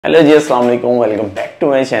Hello जी, अस्सलाम वालेकुम, welcome back to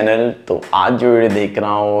my channel. तो आज जो वीडियो देख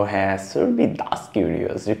रहा हूँ है सुरभि दास की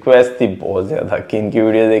वीडियोस। रिक्वेस्ट थी बहुत ज़्यादा कि इनकी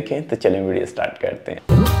वीडियो देखें, तो चलें वीडियो स्टार्ट करते हैं।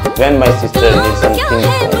 When my sister needs something from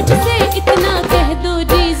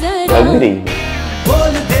me,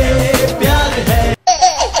 बोल दे प्यार है।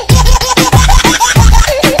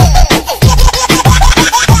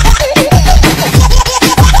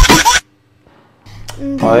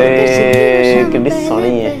 ओए कितनी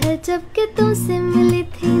सोहनी है,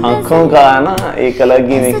 आँखों का ना एक अलग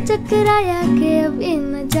ही नहीं। चकराया के अब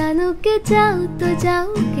इन जानू के जाऊँ तो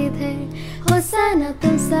जाऊँ किधर, हो साना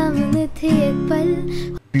तुम सामने थी एक पल।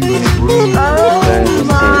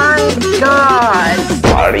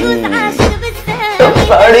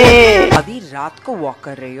 अभी रात को वॉक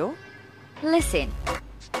कर रही हो? Listen,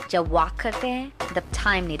 जब वॉक करते हैं तब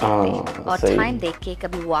टाइम नहीं देखते, और टाइम देख के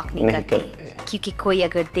कभी वॉक नहीं करते, क्योंकि कोई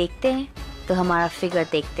अगर देखते हैं तो हमारा फिगर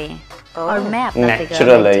देखते हैं, और मैं अपना फिगर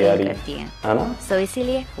करती हूँ, है ना? सो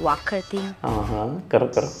इसीलिए वॉक करती हूँ। करो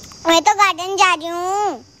करो। मैं तो गार्डन जा रही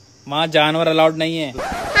हूँ। माँ जानवर अलाउड नहीं है।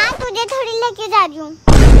 हाँ, तुझे थोड़ी लेके जा रही हूँ।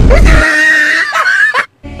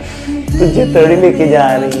 तुझे थोड़ी लेके जा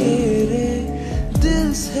रही हूँ।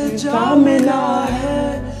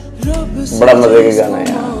 बड़ा मजे का गाना है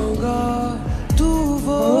यार।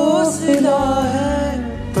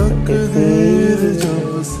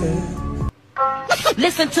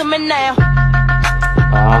 Listen to me now.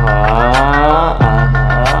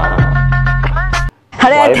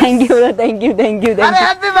 अरे thank you thank you thank you. अरे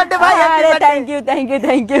हैप्पी बर्थडे भाई, अरे थैंक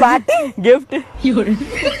यू पार्टी गिफ्ट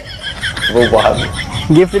वो बात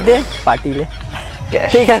गिफ्ट दे, पार्टी ले।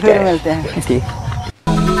 ठीक है, फिर मिलते हैं। ठीक।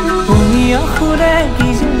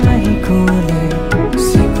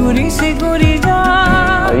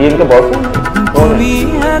 ये इनका बॉयफ्रेंड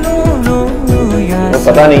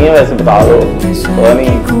पता नहीं है, वैसे बता दो। पता नहीं,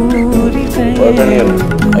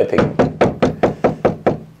 बॉयफ्रेंड आई थिंक।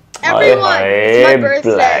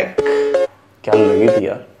 ब्लैक क्या लगी थी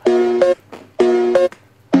यार।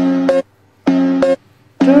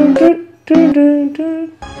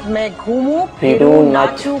 मैं घूमूं फिरूं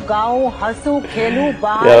नाचूं गाऊं हंसूं खेलूं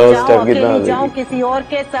बाहर जाऊं अकेली जाऊं किसी और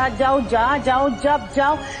के साथ जाऊं जहाँ जाऊं जब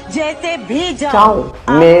जाऊं जैसे भी जाऊं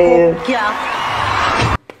क्या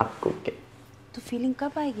आपको क्या तो फीलिंग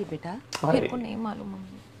कब आएगी बेटा? मेरे को नहीं मालूम।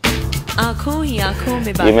 आँखों ही आँखों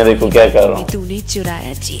में ये मैं देखो क्या कर रहा हूँ। तूने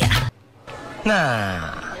चुराया जिया।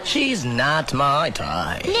 She's not my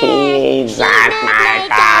type. She's not my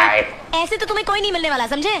type. ऐसे तो तुम्हें कोई नहीं मिलने वाला,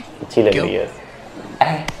 समझे? अच्छी लग रही है।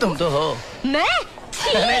 तुम तो हो। मैं?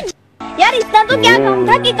 यार इतना तो क्या कम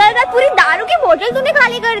था कि कल रात पूरी दारू की बोतल तूने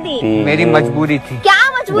खाली कर दी। मेरी मजबूरी थी। क्या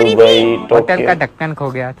मजबूरी थी? होटल का ढक्कन खो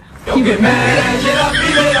गया था।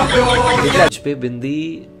 मुझ पे बिंदी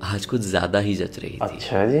आज कुछ ज्यादा ही जच रही थी।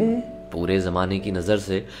 अच्छा जी। पूरे जमाने की नजर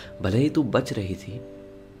से भले ही तू बच रही थी,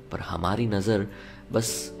 पर हमारी नजर बस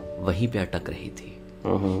वहीं पे अटक रही थी।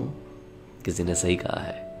 किसी ने सही कहा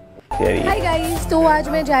है। हाय गाइस, तो आज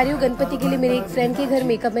मैं जा रही हूँ गणपति के लिए मेरे एक फ्रेंड के घर।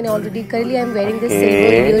 मेकअप मैंने ऑलरेडी कर लिया। I am wearing this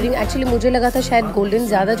silver earring. Actually मुझे लगा था शायद गोल्डन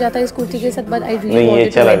ज्यादा जाता है इस कुर्ती के साथ, but I really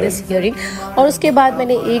wanted to where this earring. और उसके बाद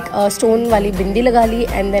मैंने एक स्टोन वाली बिंदी लगा ली,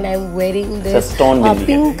 and then I am wearing this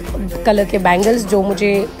pink colour के बैंगल्स जो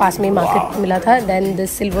मुझे पास में मार्केट मिला था, देन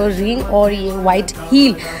दिस सिल्वर रिंग और ये व्हाइट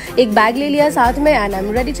हील। एक बैग ले लिया साथ में, and I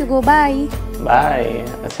am ready to go. Bye bye.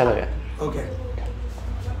 अच्छा लगा। ओके।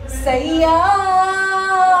 सैया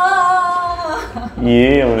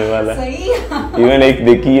ये होने वाला है। ये मैंने एक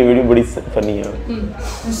देखी है वीडियो, बड़ी फनी है।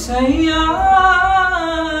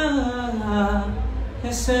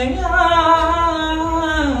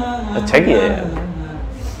 अच्छा किया है यार।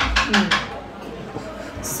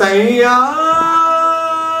 सैया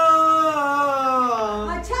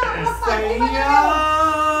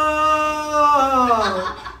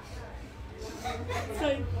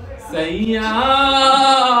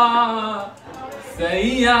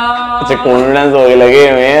सैया अच्छा, कॉन्फिडेंस हो लगे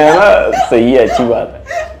हुए हैं ना। सही है, अच्छी बात है।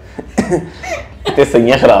 इतने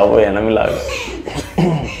सैया खराब हो ना मिला के।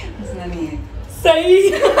 सही ये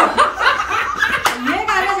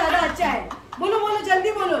गाना ज्यादा अच्छा है। बोलो बोलो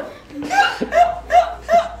जल्दी बोलो।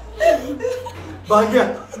 भाग्य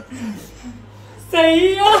सही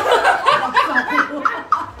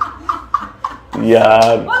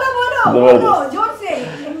यार। बोलो बोलो जोर से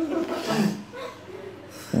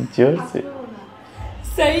जोर से।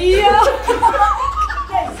 सही है।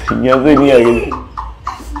 सही से नहीं आगे,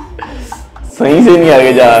 सही से नहीं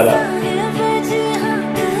आगे जा रहा।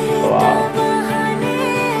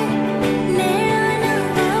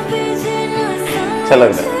 अच्छा लग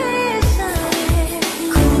रहा है।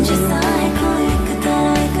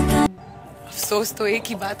 दोस्त तो एक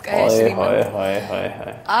ही बात का है श्रीमान,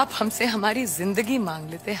 आप हमसे हमारी जिंदगी मांग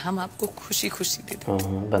लेते, हम आपको खुशी खुशी दे देते।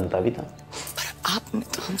 बनता भी था, पर आपने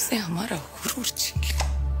तो हमसे हमारा गुरूर छीन लिया।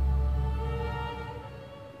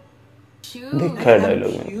 देखा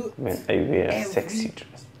डायलॉग में, when I wear sexy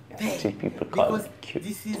dress, still people call me cute.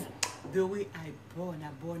 This is the way I born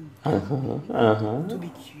to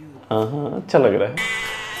be cute. अच्छा लग रहा है।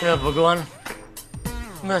 या भगवान,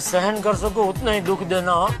 मैं सहन कर सकूं उतना ही दुख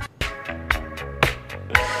देना।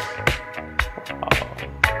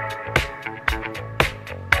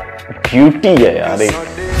 ब्यूटी है यार,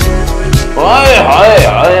 हाय हाय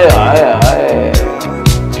हाय हाय हाय,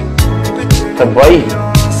 तबाही।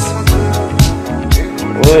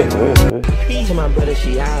 ओए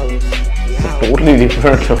totally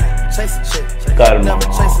different karma.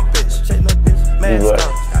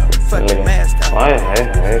 हाय हाय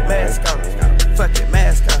हाय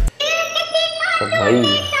भाई,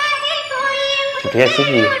 छुट्टियाँ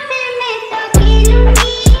सीखी।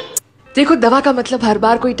 देखो, दवा का मतलब हर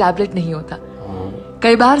बार कोई टैबलेट नहीं होता।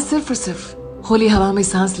 कई बार सिर्फ और सिर्फ खुली हवा में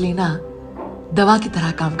सांस लेना दवा की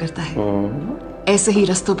तरह काम करता है। ऐसे ही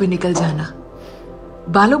रास्तों पे निकल जाना,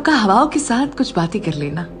 बालों का हवाओं के साथ कुछ बातें कर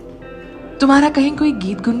लेना, तुम्हारा कहीं कोई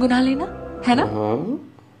गीत गुनगुना लेना, है ना?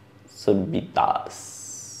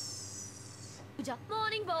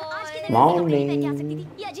 मॉर्निंग।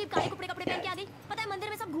 ये अजीब काले कपड़े पहन के आ गई। पता है, मंदिर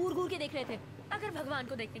में सब घूर घूर के देख रहे थे। अगर भगवान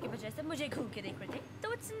को देखने की वजह से मुझे घूर के देख रहे थे, तो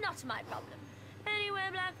it's not my problem. Anyway,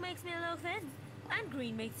 black makes me look thin and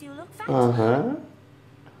green makes you look fat.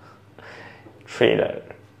 Trailer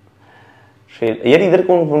यार, इधर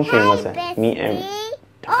कौन कौन फेमस है? Me and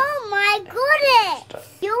Oh my goodness!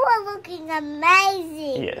 You are looking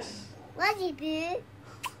amazing. Yes. What you do?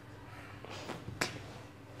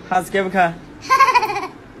 हंस के खा।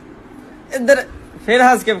 इधर फिर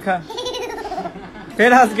हंस के खा,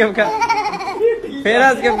 फिर हंस के खा, फिर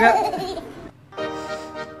हंस के खा।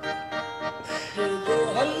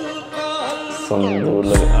 संदूर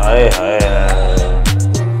आए हाय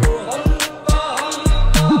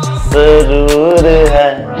जरूर है,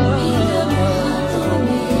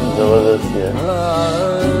 जबरदस्त है।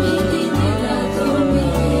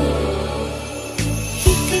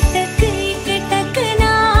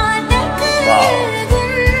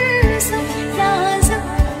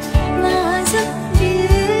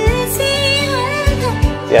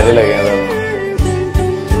 प्यारे लगे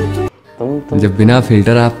तुम। जब बिना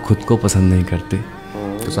फिल्टर आप खुद को पसंद नहीं करते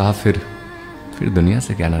तो साहब फिर दुनिया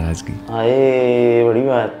से क्या नाराजगी। आए बड़ी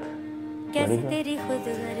बात, बड़ी बात।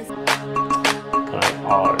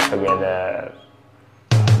 All together.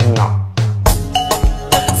 No.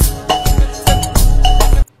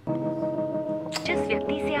 जिस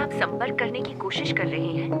व्यक्ति से आप संपर्क करने की कोशिश कर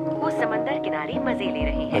रहे हैं, वो समंदर किनारे मजे ले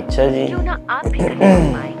रहे हैं। अच्छा जी, क्यों ना आप भी कहीं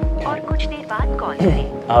घूम आए और कुछ देर बाद कॉल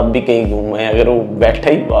करें। आप भी कहीं घूम आए, अगर वो बैठा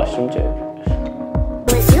ही वॉशरूम चले।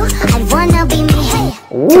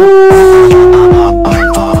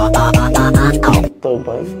 तो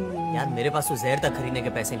भाई यार, मेरे पास तो जहर तक खरीदने के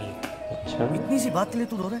पैसे नहीं है। अच्छा, इतनी सी बात के लिए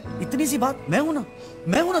तू रो रहा है? इतनी सी बात? मैं हूं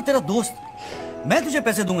ना तेरा दोस्त, मैं तुझे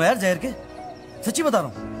पैसे दूंगा यार जहर के, सच्ची बता रहा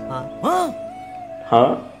हूँ। हाँ हाँ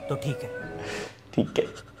हाँ, तो ठीक है, ठीक है।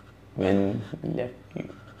 When left you,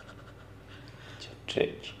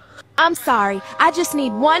 I'm sorry, I just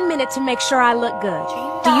need 1 minute to make sure I look good.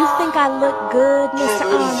 Do you think I look good, Mr.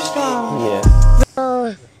 Armstrong? Yes.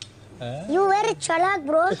 You very chalak,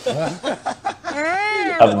 bro.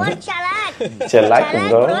 बहुत चलाक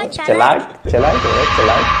bro, चलाक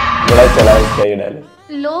बड़ा चलाक क्या ये डाले।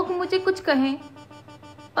 लोग मुझे कुछ कहें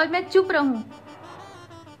और मैं चुप रहूं,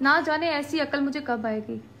 ना जाने ऐसी अकल मुझे कब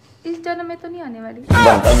आएगी। इस जन्म में तो नहीं आने वाली।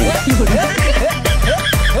 बनता भी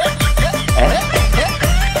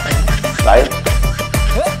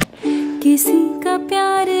किसी का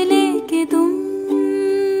प्यार लेके तुम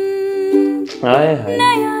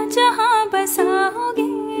नया जहां बसाओगे,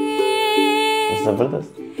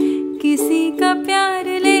 जबरदस्त। किसी का प्यार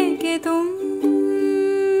लेके तुम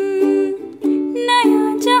नया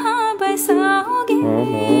जहां बसाओगे,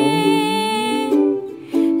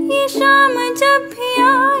 ये शाम जब भी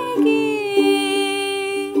आएगी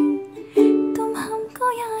तुम हमको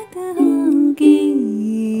याद होगी।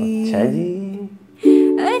 अच्छा जी,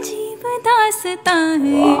 अजीब दास्तां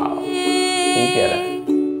है,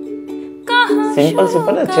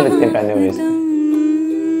 सिंपल अच्छे लगते हैं पहने हुए।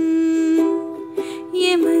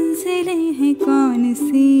 ये मंजिलें हैं कौन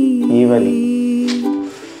सी, ये वाली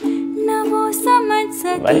ना वो समझ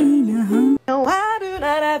सके ना हम। No, I do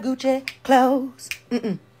not have Gucci clothes.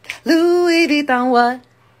 Louis Vuitton, what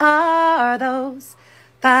are those?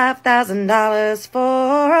 $5,000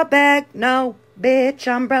 for a bag? No bitch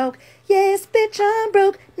I'm broke, yes bitch I'm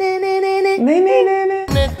broke, ne ne ne ne ne ne ne ne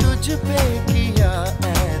ने तुझ पे किया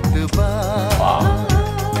एतबार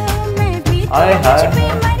मैं भी तो हाय तुझ हाय पे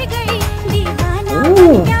मर गई दीवाना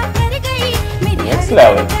क्या कर गई मेरी नेक्स्ट हर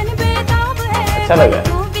लेवल धड़कन बेताब है अच्छा लगा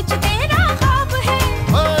तो बिच तेरा ख्वाब है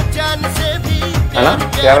ओ जान से भी है ना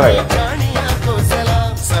क्या लगा जानिया को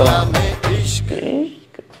सलाम सलाम इश्क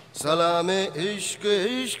सलाम इश्क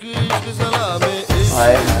इश्क इश्क सलाम इश्क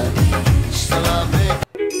हाय सलाम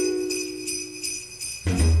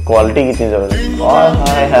क्वालिटी कितनी जबरदस्त हाय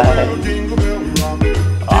हाय हाय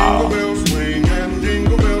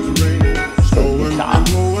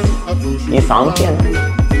ये साउंड क्या है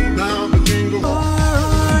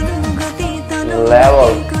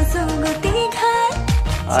level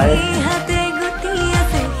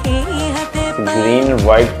green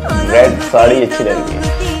white red sari अच्छी लग रही है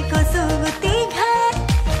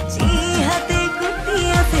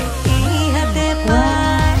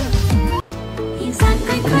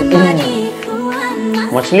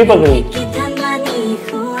मछली पकड़ी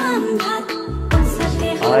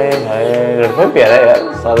हाय हाय लड़का प्यारा है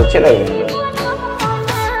यार साथ अच्छे लग रहे हैं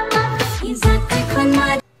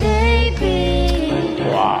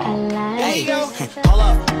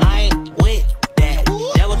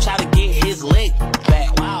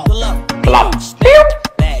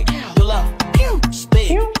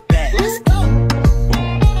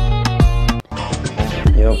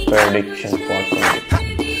Your prediction for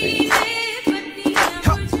 23.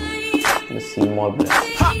 Let's see more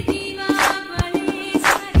blessings.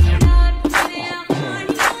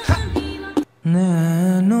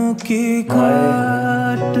 नैनों की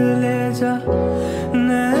काट ले जा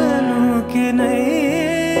नैनों की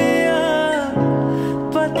नैया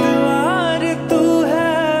पतवार तू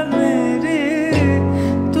है मेरी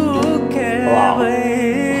तू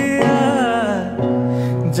कहवैया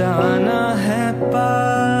जाना है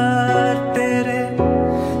पार तेरे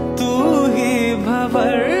तू ही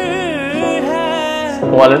भंवर है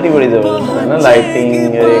क्वालिटी बड़ी जबरदस्त है ना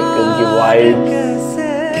लाइटिंग एक उनकी वाइब्स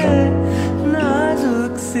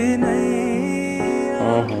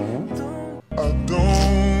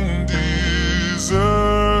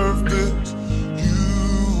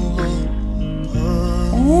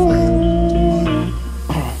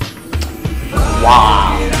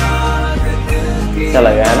अच्छा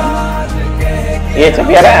लगा है ना ये अच्छा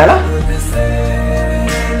प्यारा है ना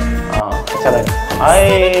हाँ अच्छा लगा हाय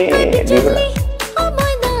ब्यूटीफुल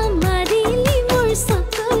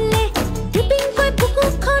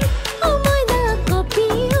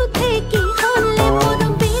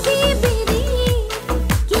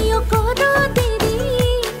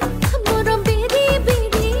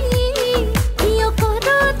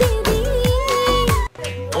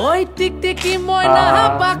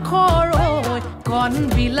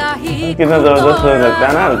कितना जबरदस्त लगता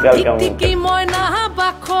है ना हल्का हल्का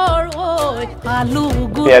आलू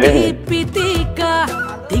प्यारी पिटिका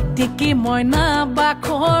टिकटिकी मयना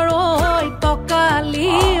बाखर ओय तकाली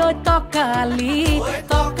ओय तकाली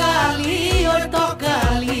तकाली ओय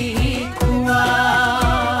तकाली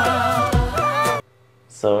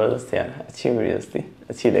जबरदस्त यार अच्छी वीडियोस थी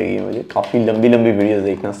अच्छी लगी मुझे काफ़ी लंबी लंबी वीडियोस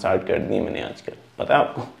देखना स्टार्ट कर दी मैंने आजकल पता है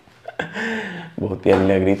आपको बहुत प्यारी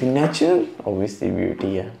लग रही थी नेचुरल ऑब्वियसली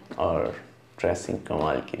ब्यूटी है और ड्रेसिंग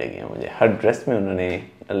कमाल की लगी है मुझे हर ड्रेस में उन्होंने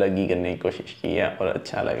अलग ही करने की कोशिश की है और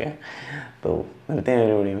अच्छा लगा तो मिलते हैं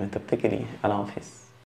अगली वीडियो में तब तक के लिए अल्लाह हाफिज़।